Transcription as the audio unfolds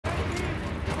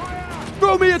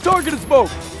Throw me a target and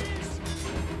smoke!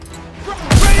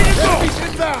 Ready to go! Enemies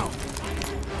inbound!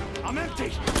 I'm empty!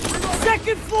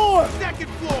 Second floor! Second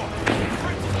floor!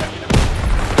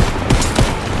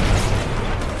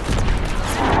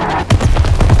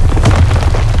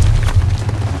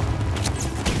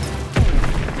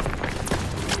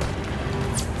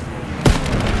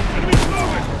 Enemies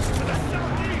moving! To the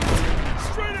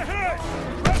southeast! Straight ahead!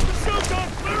 Press the shield gun!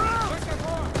 Clear out!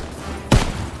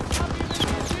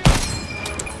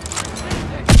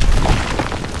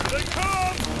 They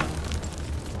come!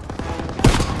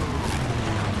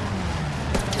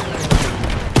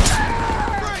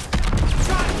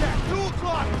 Contact! 2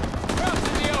 o'clock! Rounds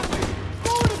in the open!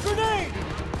 Throwing a grenade!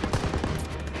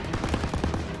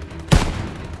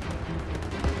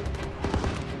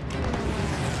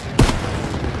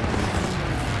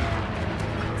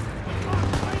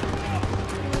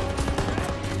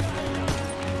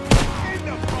 In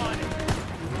the front!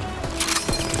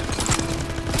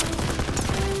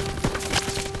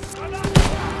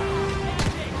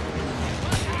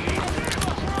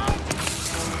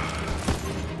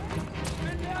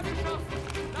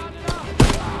 I'm out!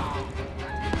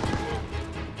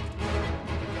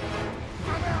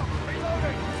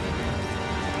 Reloading!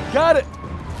 Got it!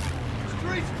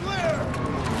 Street's clear!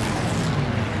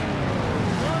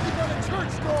 Surrounded by the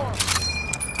church door!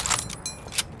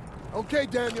 Okay,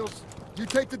 Daniels. You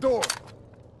take the door.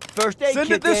 First aid Send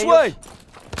kit, it this Daniels. way!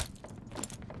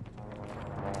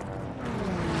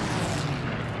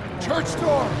 Church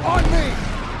door, on me!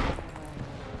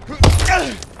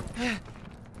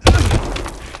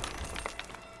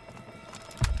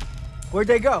 Where'd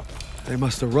they go? They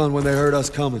must have run when they heard us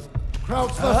coming.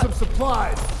 Crowd's left some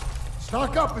supplies.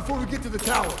 Stock up before we get to the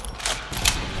tower.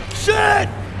 Shit!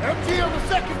 MG on the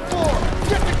second floor!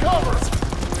 Get to cover!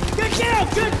 Get down!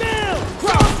 Get down!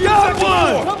 Crowd's Got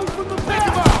one! coming from the back! Take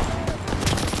him out!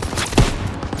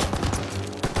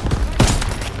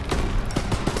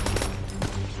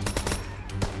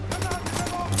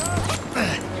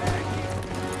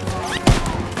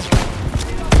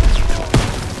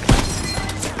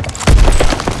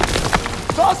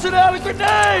 Tossing out a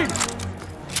grenade!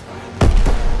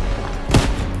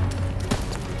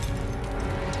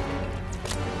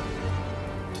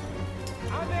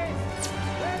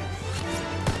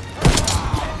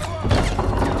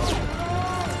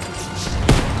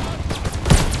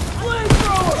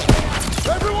 Flamethrower!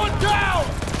 Everyone down!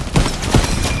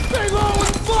 Stay low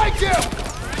and flank him!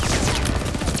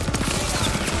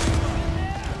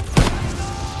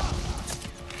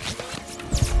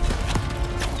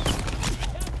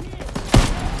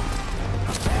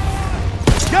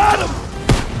 Got him!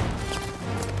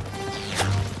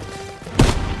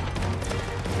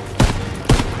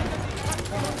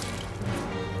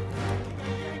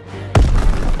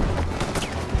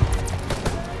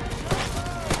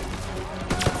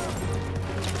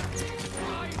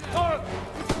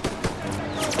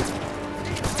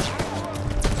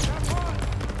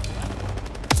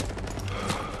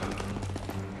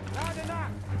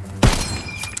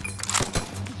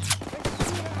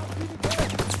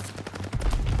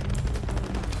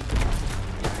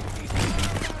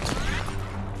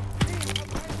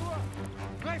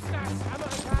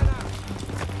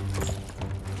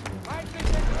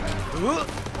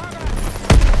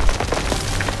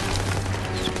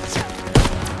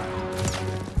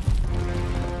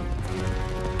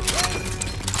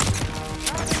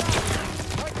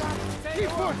 Keep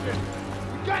pushing!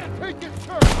 We gotta take this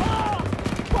turn! Ah!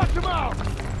 Watch him out!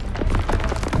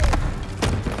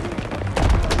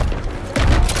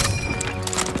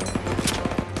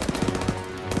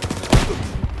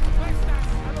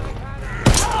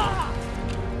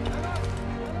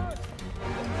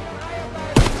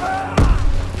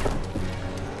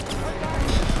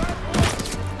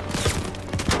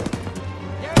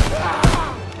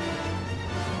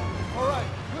 All right,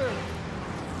 clear.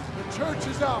 The church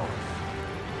is ours.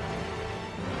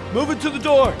 Moving to the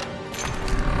door!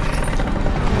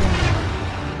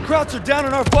 Krauts are down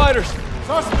on our fighters!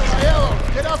 Suspect,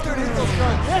 Aiello, get out there and hit those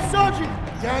guns. Yes,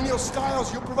 Sergeant! Daniel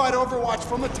Stiles, you'll provide overwatch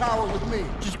from the tower with me.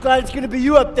 Just glad it's gonna be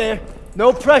you up there.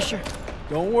 No pressure.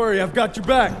 Don't worry, I've got your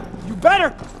back. You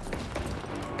better!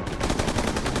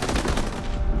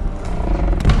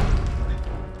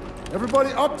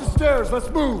 Everybody up the stairs, let's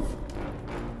move.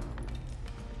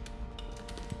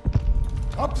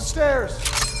 Up the stairs.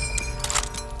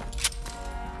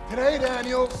 Today,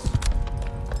 Daniels.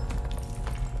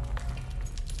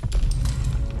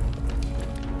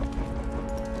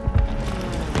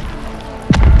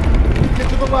 Get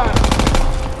to the ladder.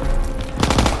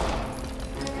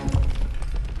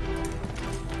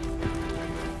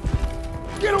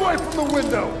 Get away from the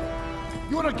window!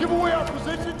 You want to give away our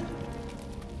position?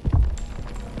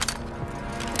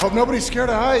 Hope nobody's scared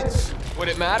of heights. Would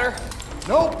it matter?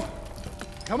 Nope.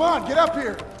 Come on, get up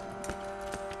here.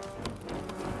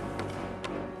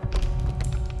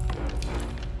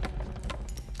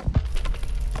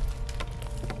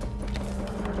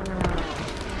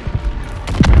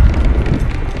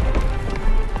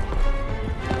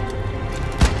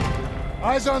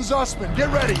 Eyes on Zussman, get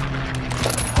ready.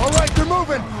 All right, they're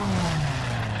moving.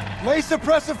 Lay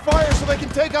suppressive fire so they can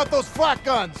take out those flak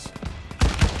guns.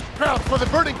 Crouch for the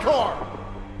burning car.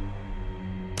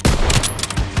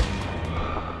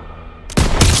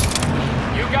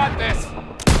 You got this.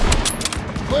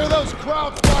 Clear those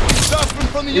crowds blocking Zussman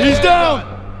from the He's AA down!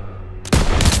 gun.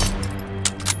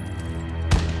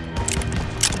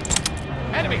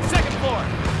 Enemy, second floor.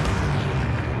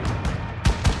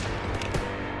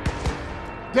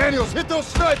 Daniels, hit those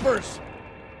snipers!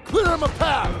 Clear them a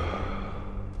path!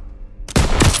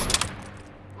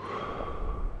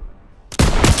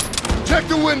 Check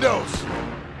the windows!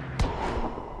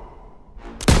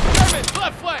 German,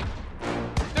 left flank.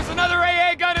 There's another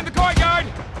AA gun in the courtyard.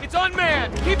 It's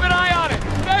unmanned. Keep an eye on it.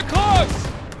 They're close.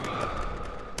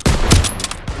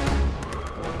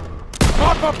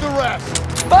 Mop up the rest!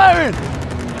 Firing!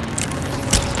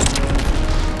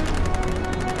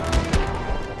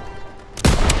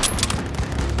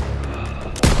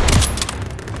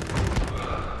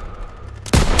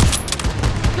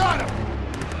 Got him!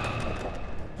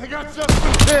 They got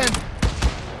Zussman pinned!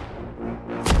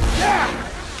 Yeah!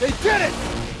 They did it!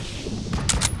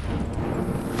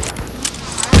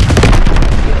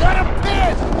 Got him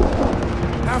pinned!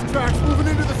 Half-track's moving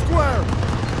into the square!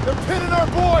 They're pinning our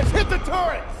boys! Hit the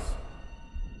turrets!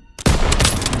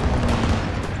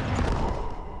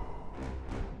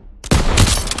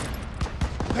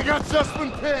 They got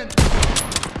Zussman pinned!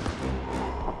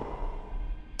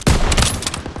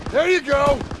 There you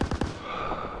go!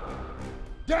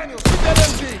 Daniels, hit that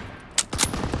MG!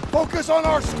 Focus on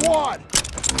our squad!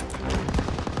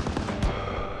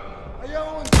 A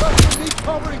yellow and Zussman need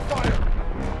covering fire!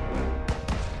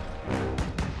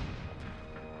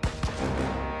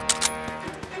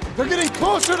 They're getting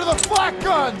closer to the flak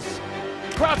guns!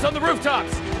 Crowds on the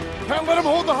rooftops. Can't let them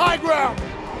hold the high ground!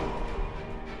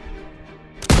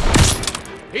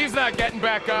 He's not getting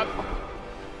back up.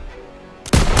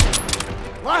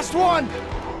 Last one!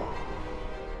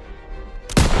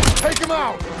 Take him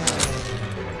out!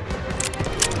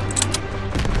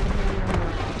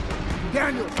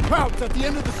 Daniels, crouch at the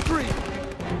end of the street!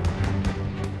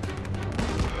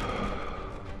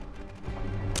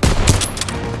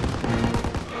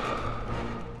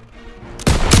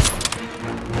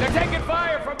 They're taking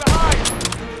fire from behind.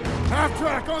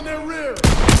 Half-track on their rear!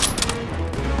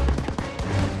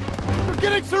 They're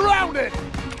getting surrounded!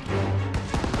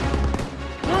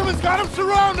 German's got them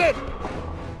surrounded!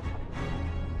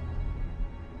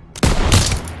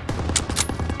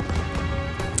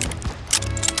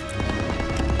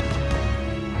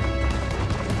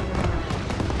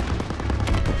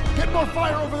 Get more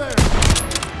fire over there!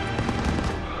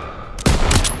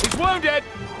 He's wounded.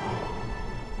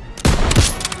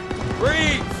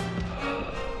 Breathe.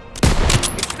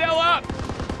 He's still up.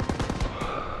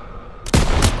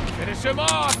 Finish him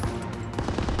off.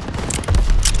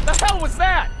 The hell was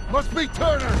that? Must be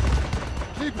Turner!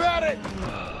 Keep at it!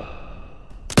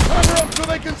 Cover them so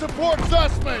they can support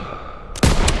Zussman!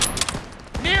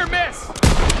 Near miss.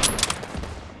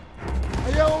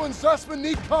 Aiello and Zussman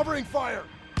need covering fire!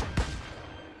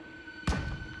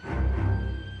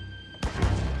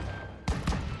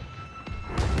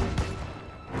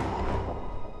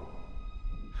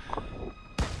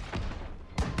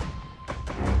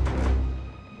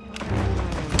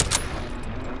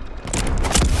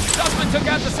 Zussman took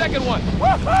out the second one.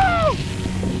 Woohoo!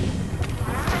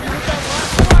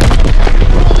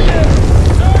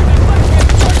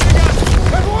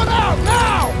 Everyone out,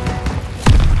 now!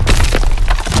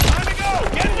 Time to go!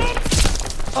 Get them!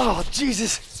 Oh,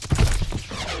 Jesus.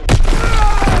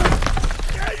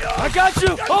 I got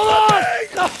you! Hold on!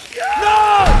 No!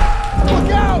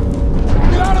 Look out!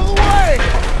 Get out of the way!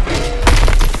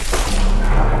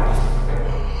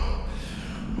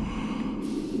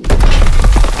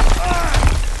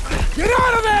 Get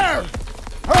out of there!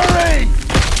 Hurry!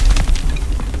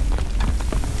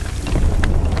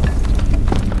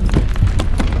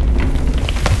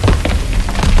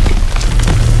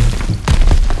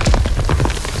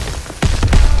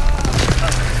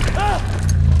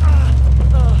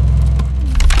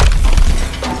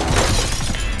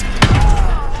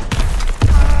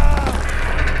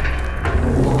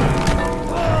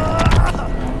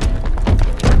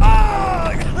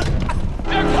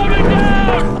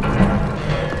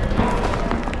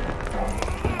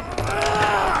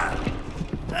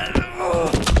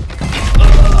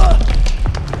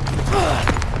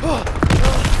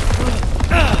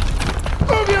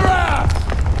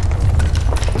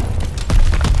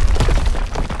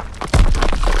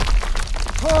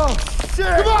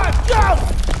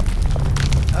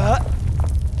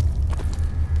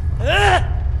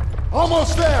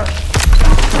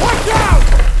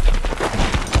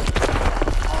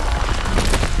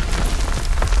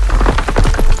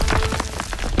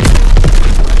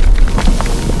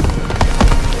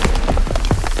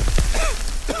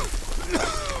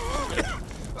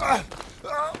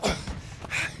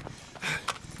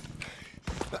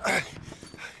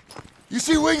 You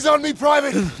see wings on me,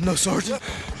 Private? No, Sergeant.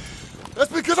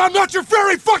 That's because I'm not your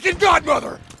fairy fucking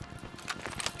godmother!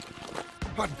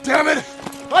 God damn it!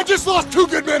 I just lost 2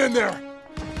 good men in there!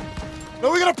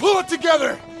 Now we gotta pull it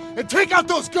together and take out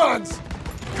those guns!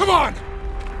 Come on!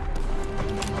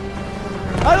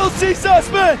 I don't see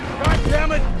Sussman! God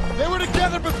damn it! They were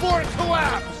together before it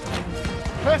collapsed!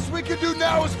 Best we can do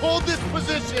now is hold this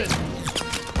position!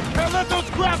 Can't let those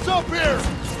crabs up here!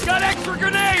 Got extra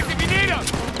grenades if you need them!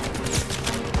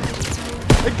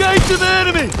 Engage to the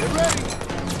enemy! Get ready!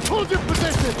 Hold your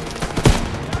position!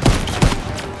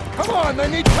 Come on, they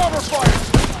need cover fire!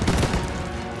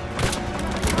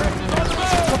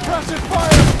 Suppressive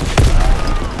fire!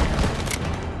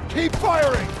 Keep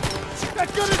firing!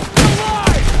 That gun is still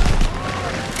alive!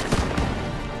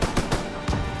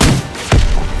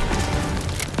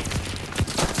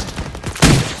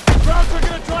 Crowds are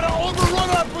gonna try to overrun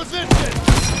our position!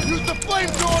 Use the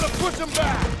flamethrower to push them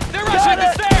back! They're rushing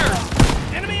the stairs!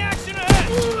 Enemy action ahead!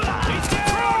 He's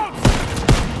down!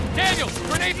 Daniels,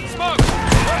 grenades and smoke!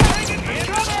 They're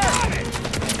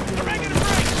making a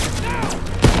break! Now!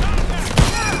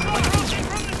 Approaching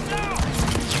from the south!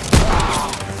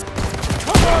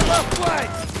 Come on, left flank!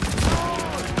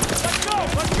 Let's go!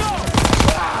 Let's go!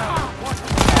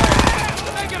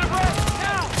 Making a break!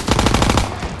 Now!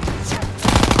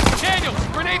 Daniels,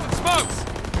 grenades and smokes!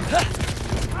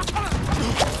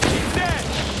 He's dead!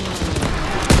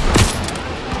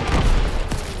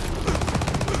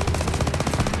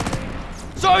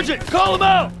 Sergeant, call him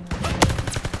out!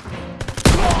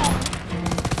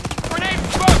 Grenade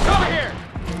and smoke, over here!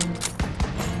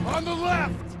 On the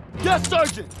left! Yes,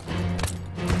 Sergeant!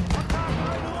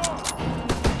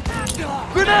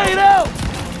 Grenade out!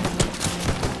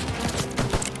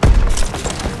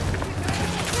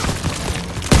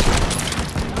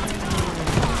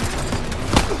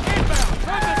 Inbound,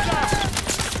 from the south!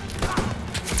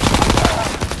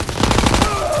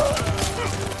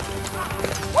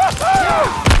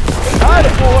 Hide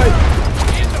it, boy!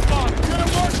 In the bomb! Gonna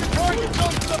mark the target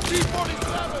zone to the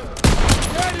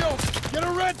P-47! Daniel, get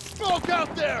a red smoke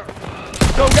out there!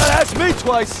 Don't gotta ask me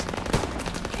twice!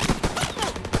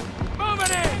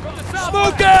 Moving in from the south!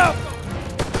 Smoke out!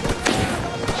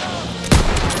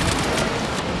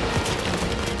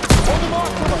 Hold them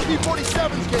off till the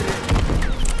P-47s get here!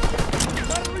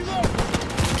 Let it reload!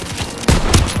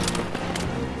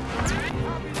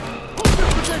 Hold your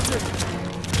position!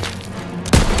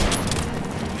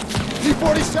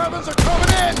 P-47s are coming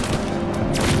in!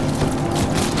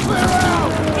 Clear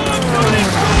out!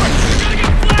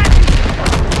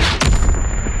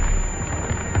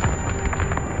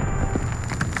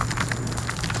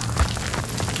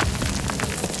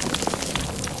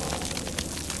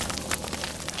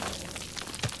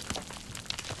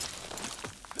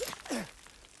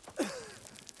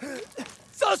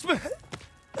 Sussman!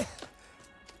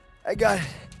 I got it.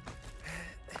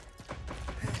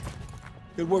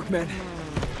 Good work, man.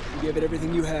 You gave it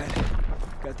everything you had.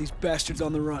 Got these bastards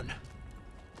on the run.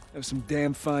 That was some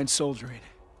damn fine soldiering.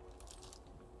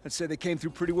 I'd say they came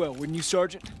through pretty well, wouldn't you,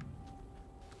 Sergeant?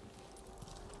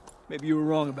 Maybe you were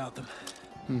wrong about them.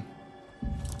 You've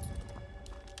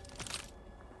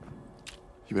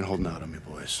been holding out on me,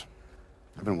 boys.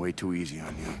 I've been way too easy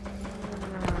on you.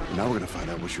 And now we're gonna find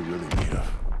out what you're really made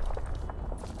of.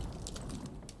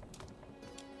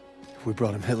 If we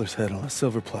brought him Hitler's head on a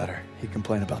silver platter, he'd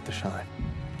complain about the shine.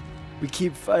 We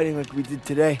keep fighting like we did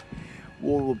today,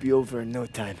 war will be over in no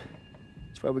time.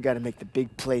 That's why we gotta make the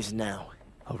big plays now.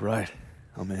 All right,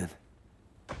 I'm in.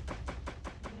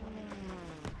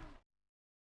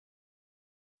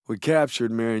 We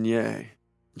captured Marigny.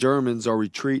 Germans are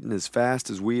retreating as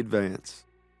fast as we advance.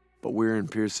 But we're in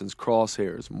Pearson's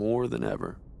crosshairs more than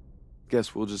ever.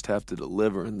 Guess we'll just have to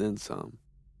deliver and then some.